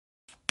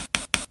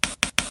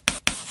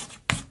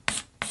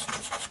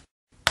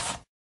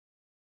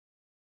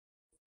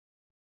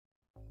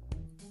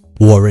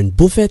Warren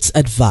Buffett's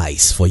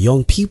advice for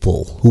young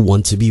people who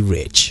want to be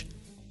rich.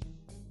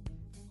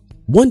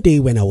 One day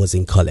when I was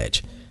in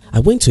college,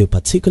 I went to a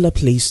particular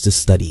place to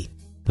study,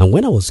 and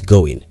when I was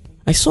going,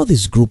 I saw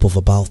this group of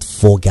about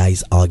 4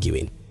 guys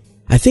arguing.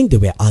 I think they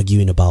were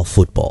arguing about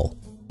football.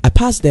 I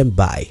passed them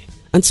by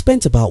and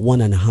spent about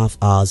 1.5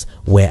 hours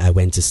where I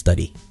went to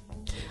study.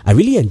 I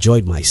really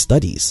enjoyed my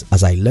studies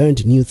as I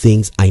learned new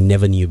things I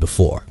never knew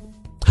before.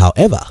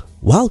 However,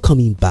 while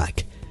coming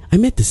back, I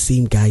met the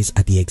same guys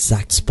at the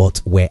exact spot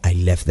where I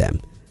left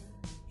them.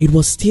 It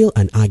was still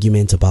an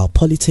argument about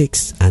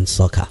politics and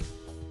soccer.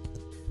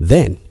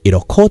 Then it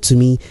occurred to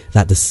me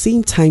that the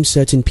same time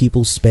certain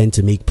people spend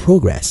to make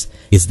progress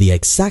is the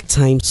exact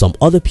time some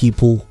other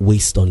people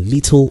waste on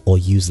little or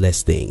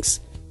useless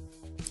things.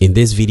 In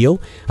this video,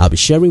 I'll be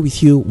sharing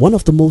with you one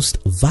of the most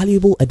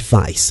valuable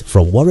advice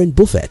from Warren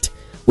Buffett,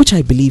 which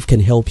I believe can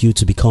help you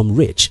to become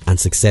rich and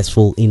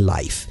successful in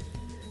life.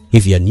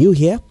 If you're new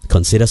here,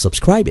 consider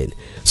subscribing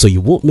so you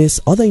won't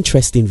miss other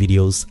interesting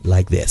videos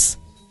like this.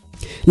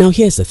 Now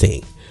here's the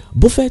thing,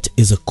 Buffett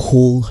is a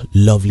cool,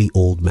 lovely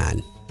old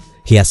man.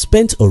 He has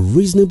spent a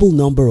reasonable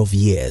number of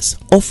years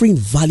offering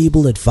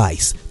valuable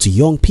advice to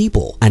young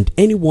people and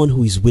anyone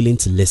who is willing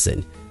to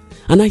listen.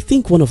 And I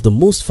think one of the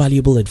most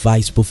valuable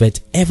advice Buffett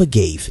ever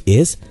gave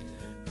is,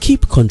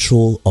 keep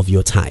control of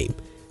your time,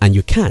 and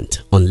you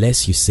can't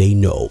unless you say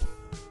no.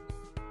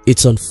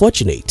 It's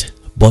unfortunate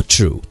but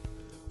true.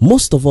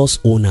 Most of us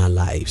own our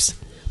lives,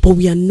 but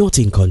we are not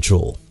in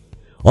control.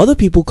 Other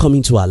people come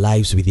into our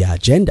lives with their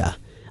agenda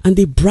and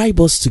they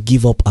bribe us to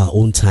give up our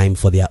own time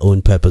for their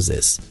own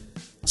purposes.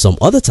 Some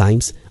other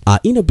times, our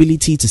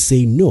inability to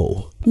say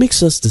no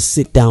makes us to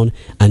sit down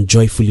and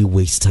joyfully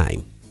waste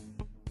time.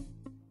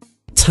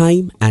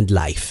 Time and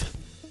life.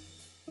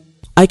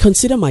 I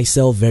consider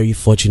myself very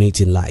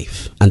fortunate in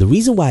life, and the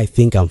reason why I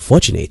think I'm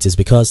fortunate is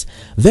because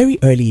very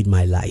early in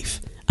my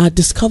life, I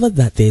discovered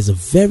that there's a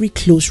very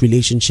close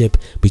relationship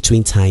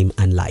between time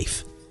and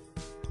life.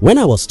 When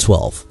I was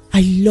 12,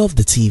 I loved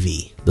the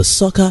TV, the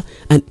soccer,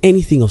 and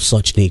anything of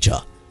such nature.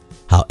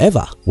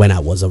 However, when I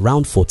was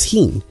around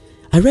 14,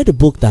 I read a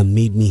book that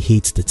made me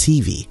hate the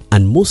TV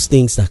and most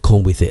things that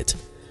come with it.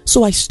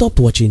 So I stopped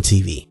watching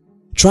TV,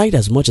 tried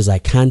as much as I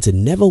can to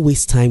never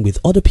waste time with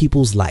other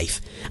people's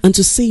life and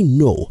to say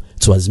no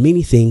to as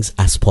many things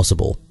as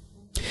possible.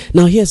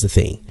 Now here's the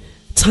thing,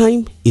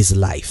 time is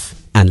life.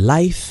 And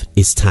life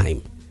is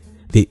time.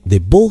 They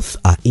both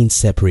are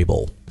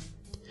inseparable.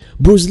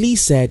 Bruce Lee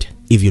said,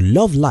 if you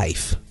love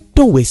life,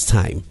 don't waste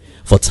time,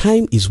 for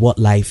time is what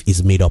life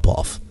is made up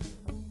of.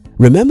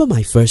 Remember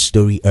my first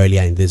story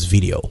earlier in this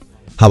video,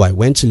 how I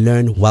went to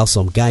learn while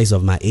some guys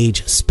of my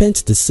age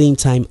spent the same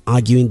time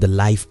arguing the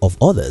life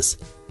of others.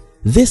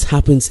 This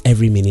happens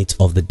every minute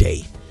of the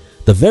day.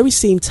 The very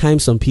same time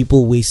some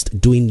people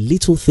waste doing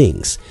little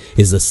things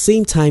is the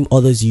same time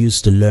others use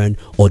to learn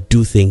or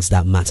do things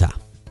that matter.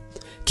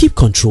 Keep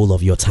control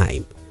of your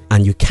time,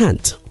 and you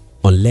can't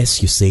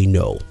unless you say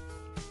no.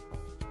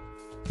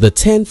 The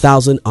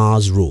 10,000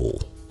 Hours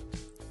Rule.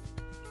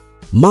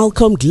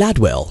 Malcolm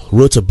Gladwell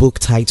wrote a book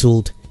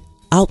titled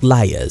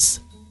Outliers,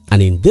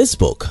 and in this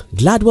book,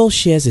 Gladwell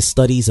shares his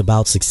studies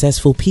about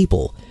successful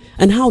people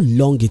and how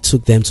long it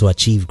took them to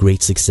achieve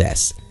great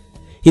success.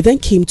 He then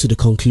came to the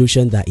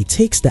conclusion that it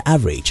takes the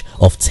average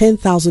of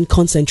 10,000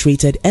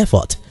 concentrated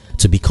effort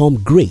to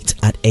become great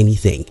at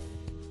anything.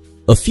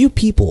 A few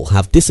people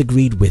have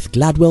disagreed with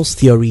Gladwell's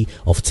theory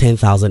of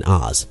 10,000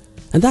 hours,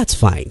 and that's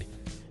fine.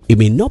 It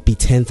may not be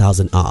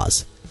 10,000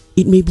 hours,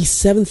 it may be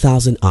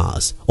 7,000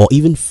 hours or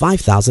even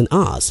 5,000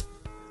 hours.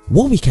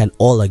 What we can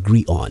all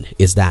agree on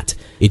is that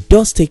it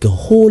does take a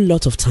whole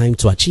lot of time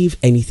to achieve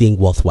anything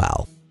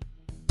worthwhile.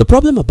 The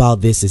problem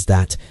about this is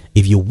that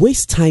if you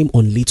waste time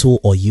on little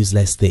or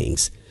useless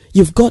things,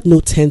 you've got no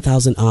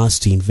 10,000 hours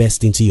to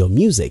invest into your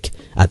music,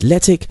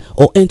 athletic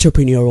or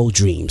entrepreneurial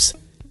dreams.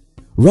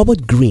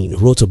 Robert Greene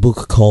wrote a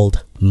book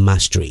called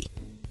Mastery.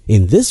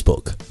 In this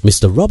book,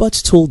 Mr. Robert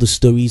told the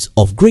stories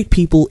of great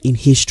people in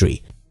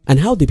history and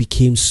how they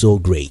became so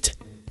great.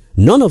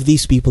 None of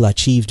these people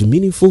achieved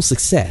meaningful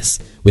success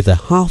with a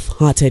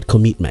half-hearted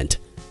commitment.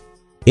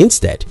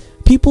 Instead,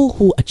 people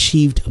who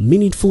achieved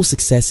meaningful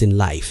success in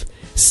life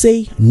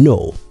say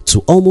no to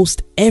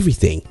almost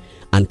everything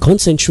and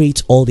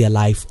concentrate all their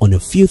life on a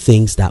few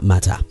things that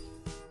matter.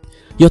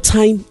 Your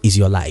time is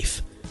your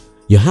life.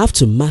 You have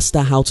to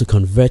master how to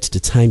convert the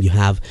time you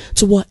have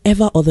to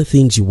whatever other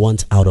things you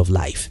want out of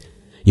life.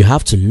 You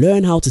have to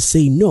learn how to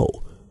say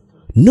no.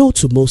 No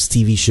to most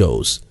TV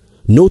shows.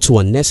 No to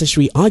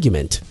unnecessary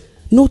argument.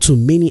 No to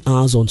many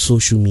hours on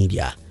social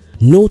media.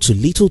 No to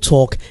little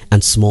talk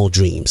and small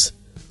dreams.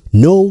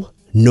 No,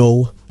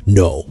 no,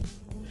 no.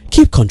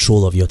 Keep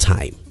control of your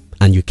time,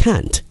 and you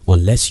can't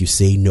unless you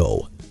say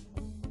no.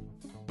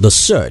 The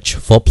search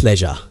for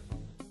pleasure.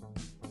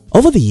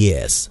 Over the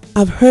years,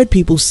 I've heard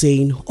people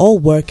saying all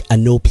work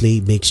and no play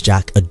makes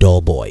Jack a dull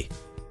boy.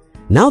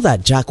 Now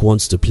that Jack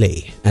wants to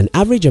play, an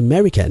average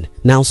American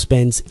now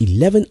spends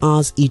 11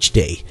 hours each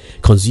day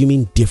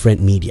consuming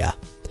different media.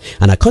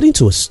 And according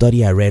to a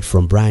study I read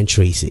from Brian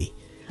Tracy,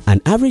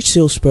 An average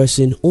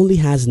salesperson only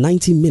has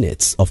 90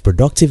 minutes of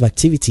productive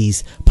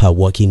activities per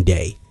working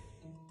day.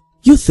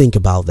 You think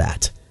about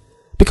that.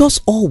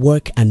 Because all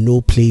work and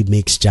no play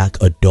makes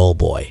Jack a dull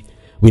boy,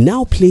 we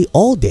now play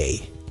all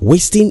day,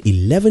 wasting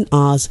 11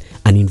 hours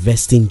and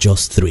investing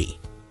just 3.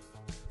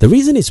 The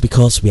reason is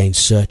because we are in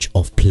search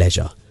of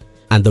pleasure.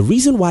 And the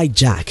reason why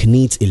Jack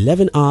needs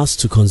 11 hours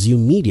to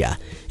consume media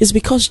is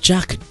because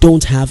Jack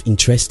don't have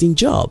interesting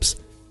jobs.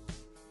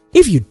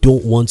 If you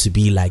don't want to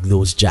be like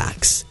those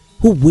Jacks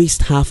who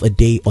waste half a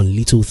day on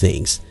little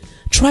things,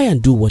 try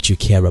and do what you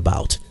care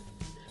about.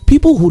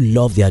 People who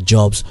love their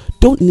jobs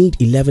don't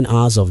need 11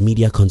 hours of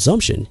media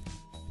consumption.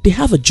 They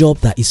have a job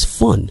that is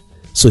fun,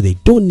 so they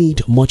don't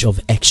need much of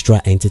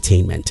extra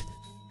entertainment.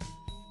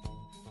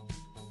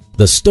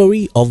 The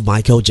story of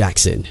Michael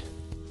Jackson.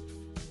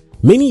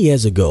 Many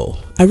years ago,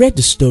 I read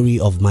the story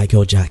of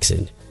Michael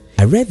Jackson.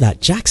 I read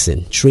that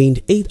Jackson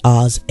trained 8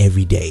 hours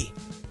every day.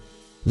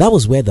 That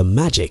was where the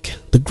magic,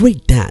 the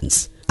great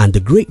dance, and the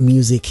great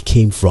music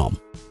came from.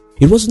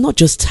 It was not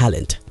just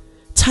talent.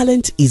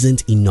 Talent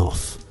isn't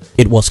enough.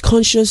 It was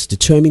conscious,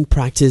 determined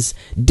practice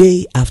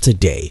day after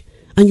day,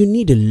 and you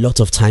need a lot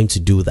of time to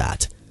do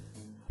that.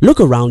 Look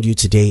around you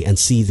today and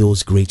see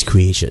those great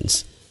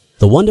creations.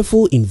 The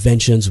wonderful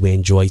inventions we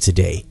enjoy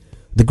today,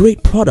 the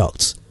great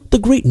products, the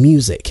great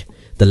music,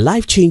 the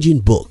life-changing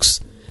books,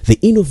 the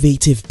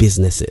innovative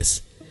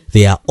businesses.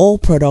 They are all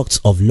products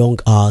of long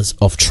hours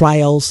of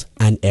trials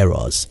and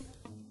errors.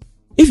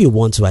 If you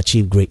want to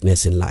achieve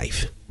greatness in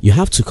life, you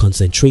have to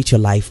concentrate your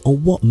life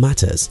on what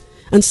matters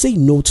and say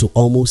no to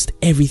almost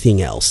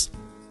everything else.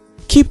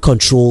 Keep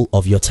control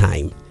of your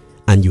time,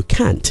 and you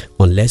can't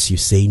unless you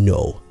say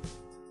no.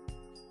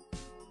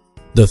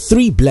 The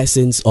 3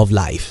 blessings of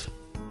life.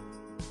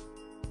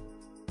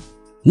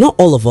 Not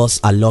all of us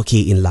are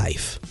lucky in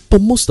life,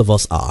 but most of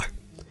us are.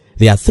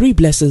 There are 3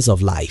 blessings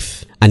of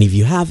life, and if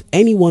you have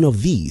any one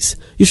of these,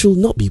 you should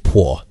not be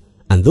poor.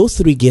 And those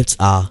 3 gifts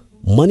are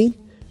money,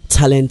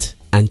 talent,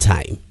 and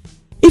time.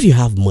 If you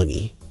have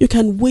money, you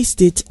can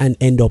waste it and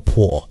end up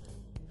poor.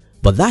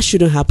 But that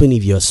shouldn't happen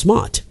if you're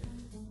smart.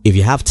 If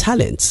you have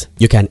talent,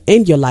 you can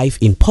end your life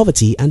in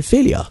poverty and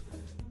failure.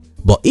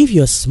 But if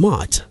you're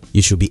smart,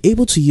 you should be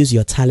able to use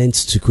your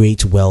talents to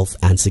create wealth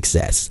and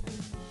success.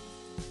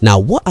 Now,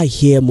 what I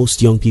hear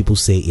most young people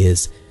say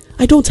is,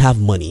 I don't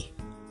have money.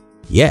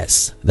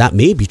 Yes, that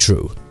may be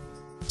true.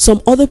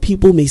 Some other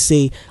people may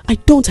say, I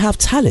don't have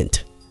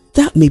talent.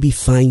 That may be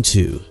fine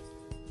too.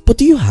 But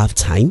do you have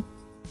time?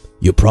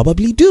 You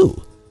probably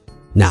do.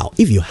 Now,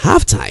 if you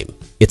have time,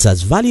 it's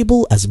as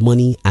valuable as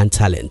money and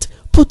talent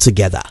put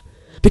together,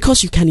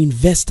 because you can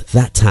invest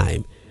that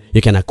time.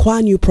 You can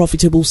acquire new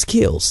profitable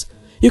skills.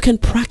 You can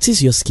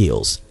practice your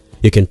skills.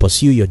 You can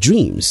pursue your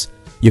dreams.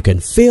 You can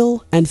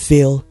fail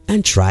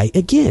and try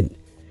again.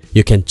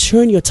 You can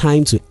turn your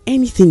time to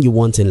anything you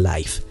want in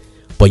life,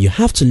 but you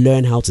have to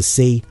learn how to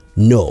say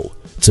no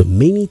to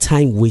many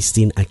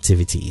time-wasting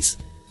activities.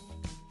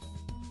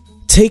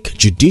 Take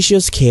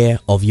judicious care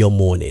of your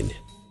morning.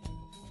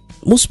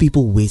 Most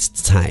people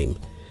waste time,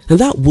 and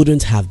that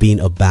wouldn't have been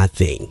a bad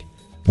thing.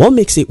 What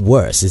makes it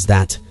worse is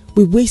that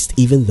we waste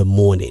even the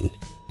morning.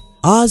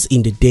 Hours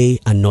in the day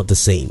are not the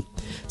same.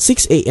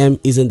 6 a.m.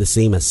 isn't the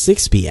same as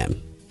 6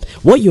 p.m.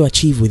 What you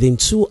achieve within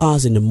 2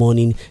 hours in the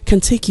morning can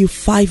take you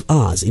 5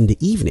 hours in the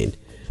evening,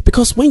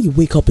 because when you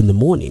wake up in the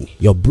morning,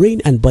 your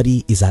brain and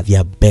body is at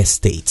their best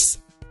states.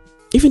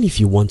 Even if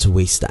you want to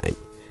waste time,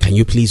 can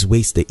you please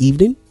waste the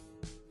evening?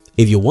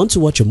 If you want to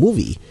watch a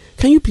movie,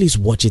 can you please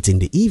watch it in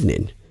the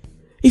evening?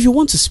 If you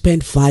want to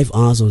spend 5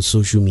 hours on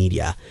social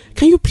media,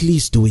 can you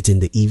please do it in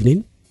the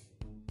evening?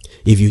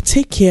 If you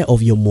take care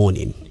of your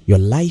morning, your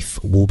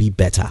life will be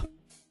better.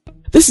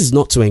 This is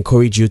not to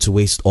encourage you to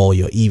waste all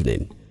your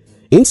evening.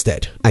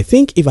 Instead, I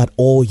think if at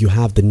all you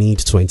have the need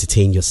to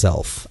entertain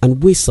yourself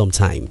and waste some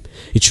time,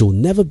 it should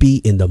never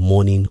be in the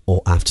morning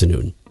or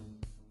afternoon.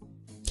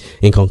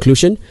 In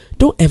conclusion,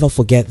 don't ever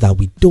forget that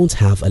we don't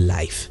have a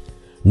life.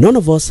 None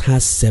of us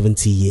has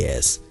 70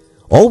 years.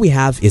 All we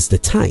have is the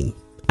time,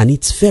 and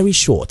it's very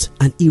short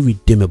and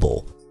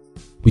irredeemable.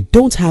 We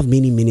don't have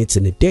many minutes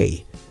in a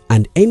day,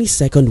 and any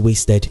second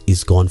wasted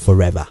is gone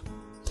forever.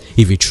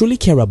 If we truly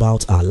care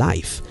about our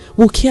life,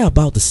 we'll care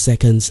about the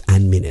seconds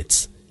and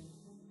minutes.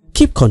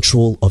 Keep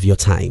control of your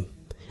time,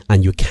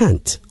 and you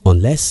can't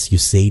unless you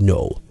say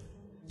no.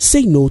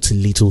 Say no to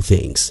little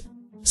things.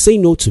 Say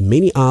no to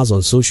many hours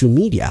on social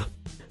media.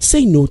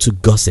 Say no to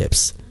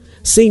gossips.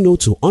 Say no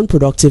to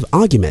unproductive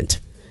argument.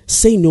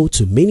 Say no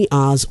to many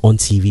hours on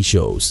TV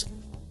shows.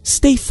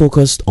 Stay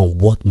focused on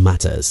what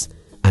matters,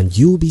 and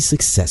you'll be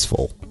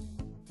successful.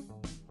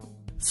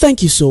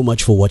 Thank you so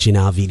much for watching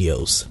our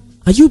videos.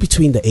 Are you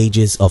between the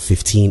ages of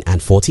 15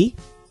 and 40?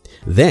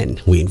 Then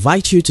we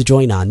invite you to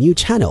join our new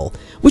channel,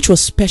 which was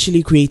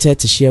specially created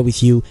to share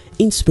with you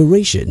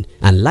inspiration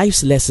and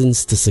life's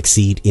lessons to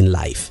succeed in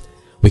life.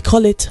 We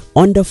call it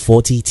Under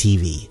 40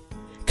 TV.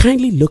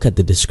 Kindly look at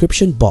the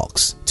description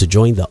box to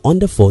join the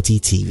Under 40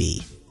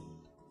 TV.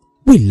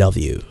 We love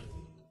you.